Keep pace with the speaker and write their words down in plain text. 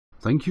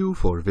Thank you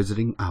for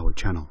visiting our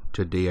channel.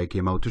 Today I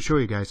came out to show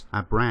you guys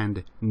a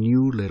brand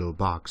new little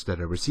box that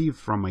I received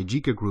from my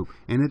MyGica group,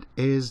 and it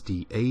is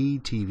the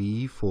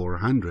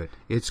ATV400.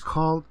 It's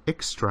called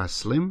Extra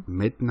Slim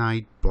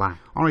Midnight Black.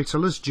 Alright, so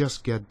let's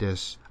just get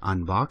this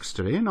unboxed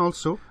today and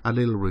also a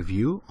little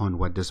review on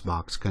what this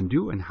box can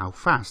do and how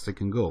fast it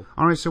can go.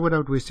 Alright, so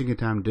without wasting your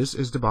time, this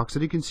is the box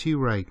that you can see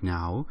right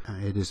now.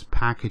 It is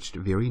packaged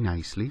very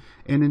nicely,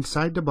 and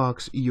inside the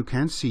box you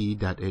can see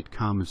that it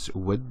comes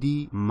with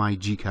the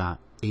MyGica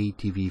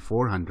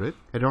ATV400.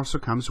 It also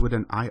comes with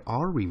an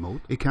IR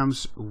remote. It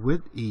comes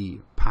with a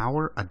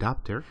power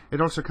adapter.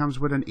 It also comes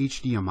with an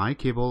HDMI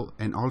cable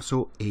and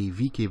also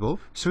AV cable,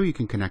 so you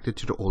can connect it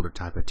to the older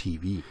type of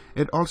TV.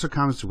 It also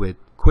comes with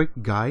quick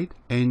guide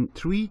and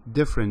 3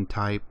 different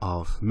type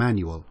of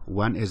manual.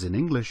 One is in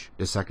English,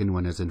 the second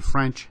one is in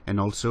French, and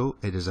also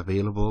it is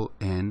available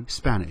in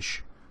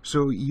Spanish.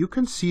 So you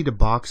can see the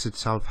box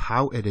itself,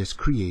 how it is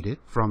created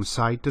from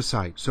side to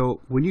side.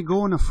 So when you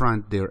go on the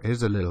front, there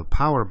is a little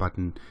power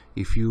button.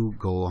 If you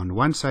go on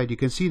one side, you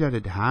can see that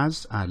it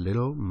has a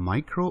little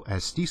micro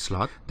SD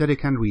slot that it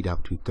can read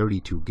up to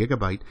 32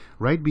 gigabyte.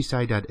 Right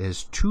beside that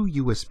is 2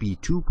 USB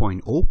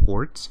 2.0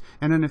 ports,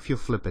 and then if you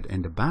flip it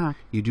in the back,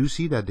 you do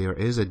see that there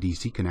is a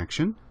DC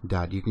connection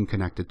that you can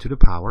connect it to the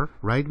power.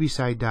 Right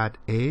beside that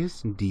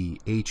is the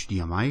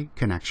HDMI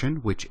connection,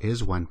 which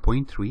is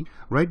 1.3.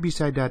 Right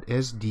beside that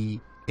is the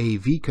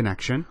AV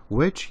connection,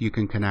 which you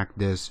can connect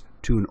this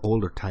to an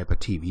older type of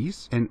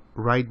TVs, and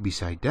right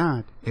beside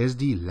that is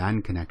the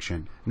LAN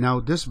connection. Now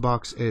this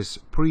box is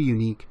pretty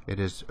unique. It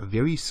is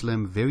very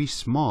slim, very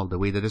small the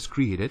way that it's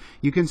created.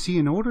 You can see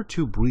in order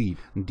to breathe,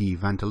 the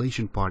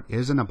ventilation part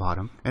is in the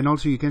bottom, and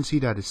also you can see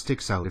that it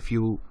sticks out. If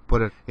you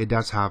put it, it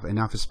does have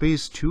enough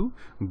space to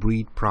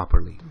breathe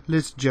properly.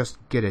 Let's just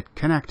get it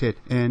connected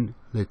and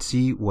let's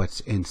see what's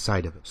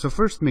inside of it. So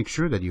first, make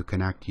sure that you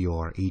connect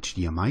your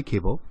HDMI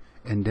cable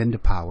and then the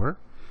power.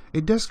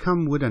 It does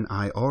come with an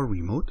IR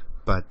remote,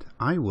 but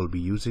I will be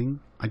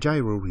using a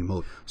gyro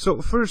remote.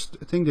 So first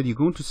thing that you're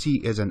going to see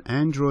is an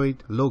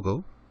Android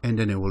logo, and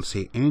then it will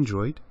say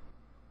Android.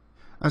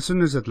 As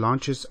soon as it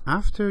launches,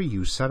 after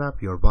you set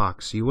up your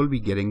box, you will be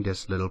getting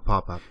this little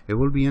pop-up. It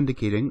will be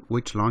indicating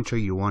which launcher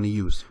you want to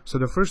use. So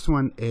the first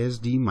one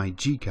is the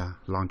MyGica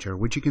launcher,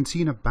 which you can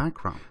see in the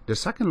background. The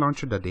second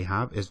launcher that they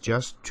have is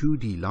just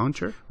 2D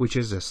launcher, which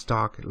is a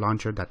stock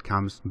launcher that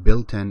comes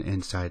built in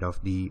inside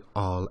of the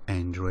all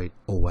Android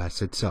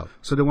OS itself.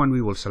 So the one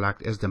we will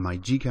select is the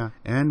MyGica,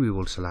 and we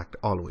will select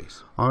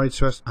always. Alright,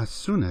 so as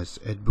soon as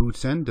it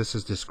boots in, this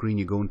is the screen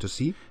you're going to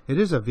see. It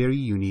is a very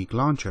unique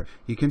launcher.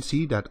 You can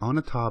see that on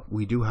the top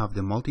we do have the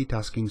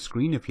multitasking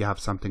screen if you have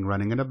something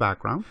running in the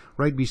background.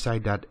 Right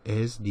beside that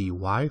is the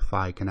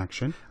Wi-Fi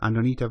connection.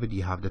 Underneath of it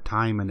you have the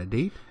time and the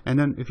date, and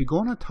then if you go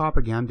on the top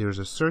again, there's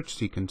a search,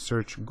 so you can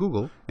search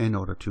Google in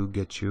order to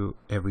get you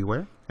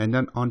everywhere. And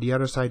then on the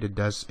other side, it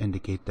does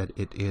indicate that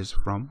it is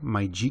from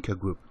MyGica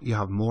group. You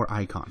have more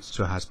icons.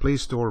 So it has Play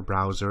Store,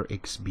 Browser,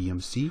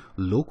 XBMC,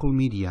 Local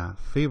Media,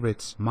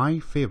 Favorites, My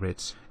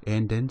Favorites,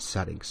 and then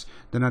Settings.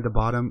 Then at the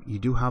bottom, you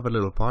do have a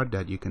little part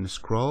that you can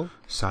scroll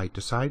side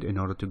to side in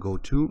order to go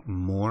to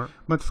more.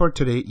 But for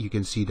today, you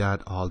can see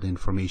that all the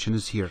information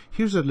is here.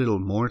 Here's a little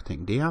more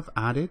thing. They have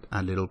added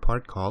a little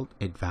part called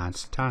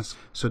Advanced Tasks.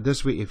 So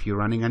this way, if you're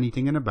running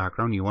anything in the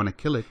background, you want to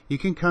kill it, you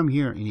can come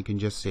here and you can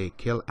just say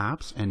Kill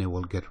Apps, and it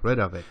will get rid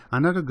of it.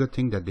 Another good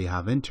thing that they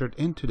have entered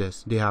into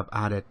this, they have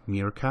added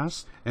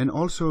Miracast, and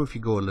also if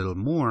you go a little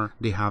more,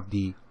 they have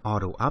the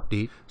auto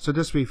update. So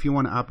this way, if you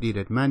want to update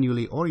it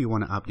manually or you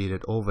want to update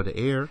it over the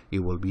air, it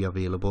will be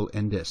available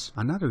in this.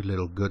 Another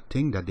little good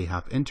thing that they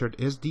have entered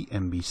is the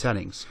MB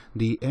settings.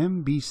 The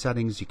MB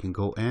settings, you can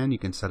go and you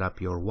can set up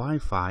your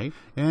Wi-Fi,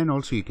 and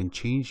also you can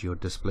change your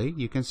display.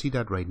 You can see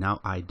that right now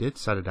I did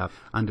set it up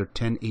under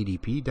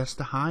 1080p. That's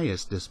the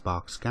highest this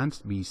box can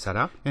be set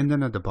up. And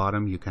then at the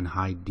bottom you can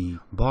hide the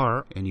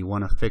bar, and you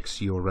want to fix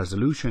your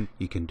resolution,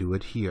 you can do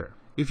it here.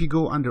 If you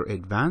go under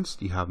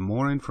Advanced, you have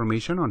more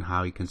information on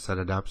how you can set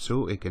it up,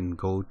 so it can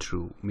go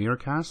through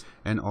Miracast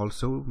and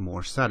also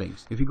more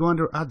settings. If you go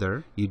under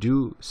Other, you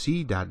do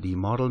see that the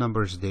model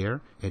number is there.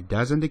 It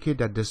does indicate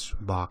that this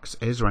box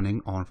is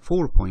running on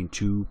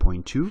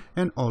 4.2.2,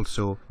 and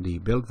also the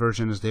build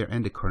version is there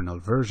and the kernel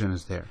version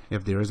is there.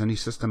 If there is any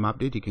system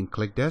update, you can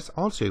click this.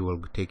 Also, it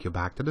will take you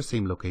back to the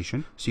same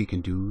location, so you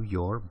can do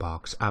your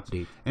box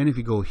update. And if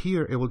you go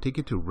here, it will take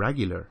you to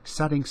regular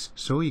settings,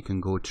 so you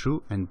can go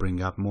through and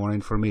bring up more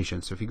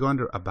information. So if you go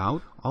under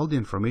About, all the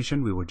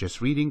information we were just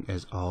reading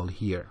is all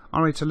here.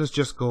 Alright, so let's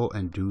just go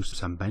and do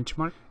some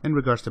benchmark. In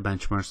regards to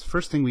benchmarks,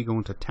 first thing we're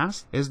going to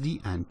test is the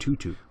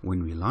Antutu.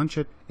 When we launch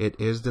it, it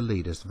is the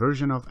latest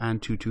version of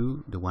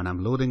Antutu, the one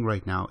I'm loading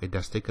right now. It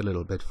does take a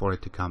little bit for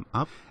it to come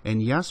up.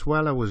 And yes,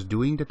 while I was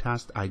doing the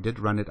test, I did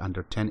run it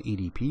under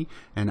 1080p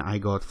and I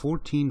got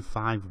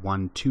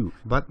 14512.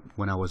 But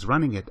when I was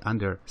running it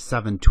under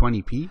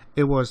 720p,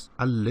 it was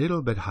a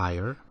little bit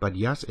higher, but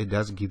yes, it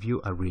does give you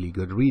a really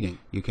good reading.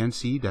 running. You can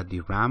see that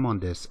the RAM on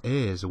this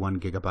is 1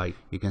 gigabyte.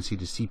 You can see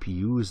the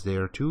CPU is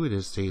there too.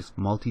 It says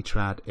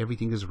multi-thread.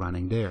 Everything is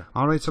running there.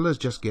 Alright, so let's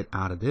just get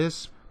out of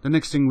this. The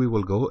next thing we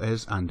will go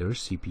is under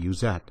CPU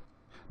Z.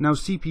 Now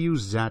CPU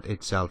Z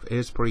itself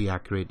is pretty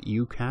accurate.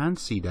 You can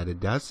see that it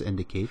does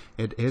indicate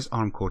it is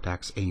ARM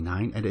Cortex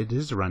A9 and it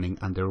is running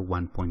under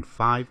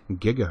 1.5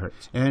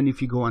 gigahertz. And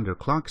if you go under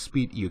clock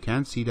speed, you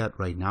can see that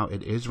right now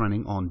it is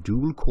running on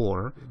dual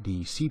core.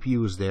 The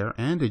CPU is there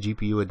and the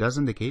GPU, it does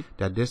indicate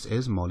that this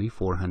is Mali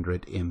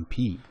 400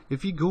 MP.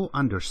 If you go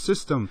under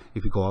system,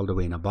 if you go all the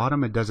way in the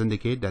bottom, it does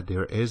indicate that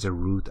there is a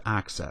root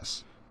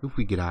access. If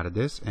we get out of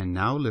this, and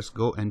now let's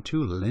go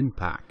into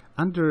LinPack.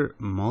 Under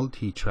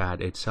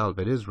multi-thread itself,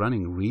 it is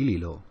running really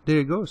low. There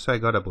you go. So I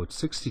got about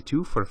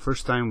 62 for the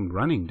first time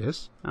running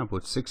this,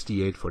 about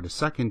 68 for the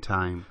second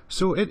time.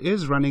 So it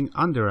is running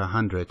under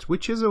 100,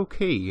 which is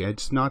okay.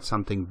 It's not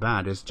something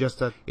bad. It's just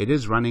that it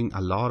is running a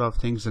lot of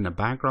things in the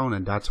background,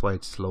 and that's why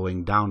it's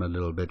slowing down a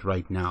little bit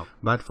right now.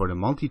 But for the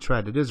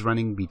multi-thread, it is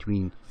running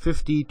between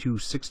 50 to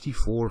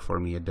 64 for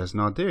me. It does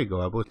not. There you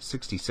go, about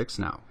 66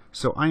 now.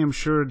 So I am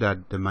sure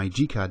that the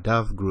MyGica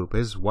dev group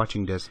is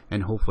watching this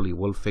and hopefully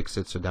will fix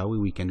it so that way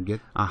we can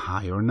get a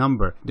higher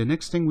number. The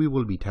next thing we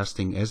will be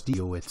testing is the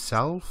video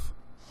itself.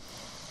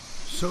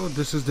 So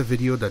this is the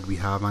video that we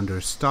have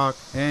under stock,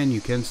 and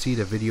you can see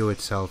the video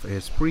itself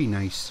is pretty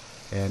nice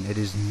and it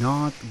is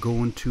not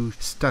going to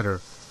stutter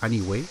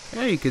anyway.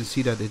 Yeah, you can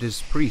see that it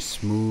is pretty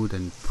smooth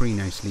and pretty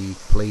nicely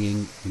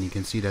playing, and you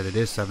can see that it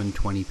is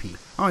 720p.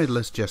 Alright,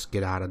 let's just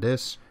get out of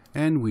this.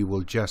 And we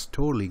will just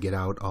totally get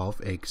out of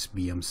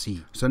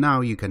XBMC. So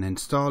now you can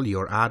install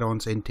your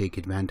add-ons and take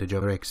advantage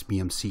of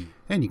XBMC,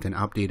 and you can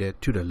update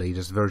it to the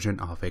latest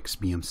version of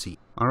XBMC.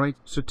 Alright,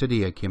 so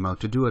today I came out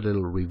to do a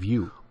little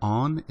review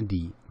on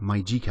the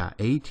MyGica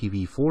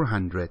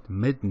ATV400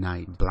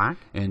 Midnight Black,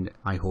 and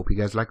I hope you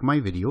guys like my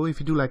video. If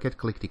you do like it,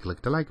 click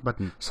the like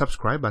button,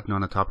 subscribe button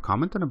on the top,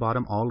 comment on the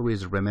bottom.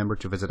 Always remember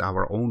to visit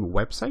our own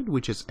website,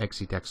 which is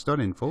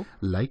xctex.info.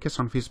 Like us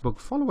on Facebook,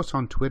 follow us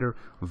on Twitter,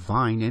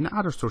 Vine, and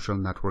other social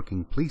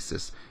networking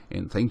places,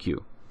 and thank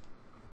you.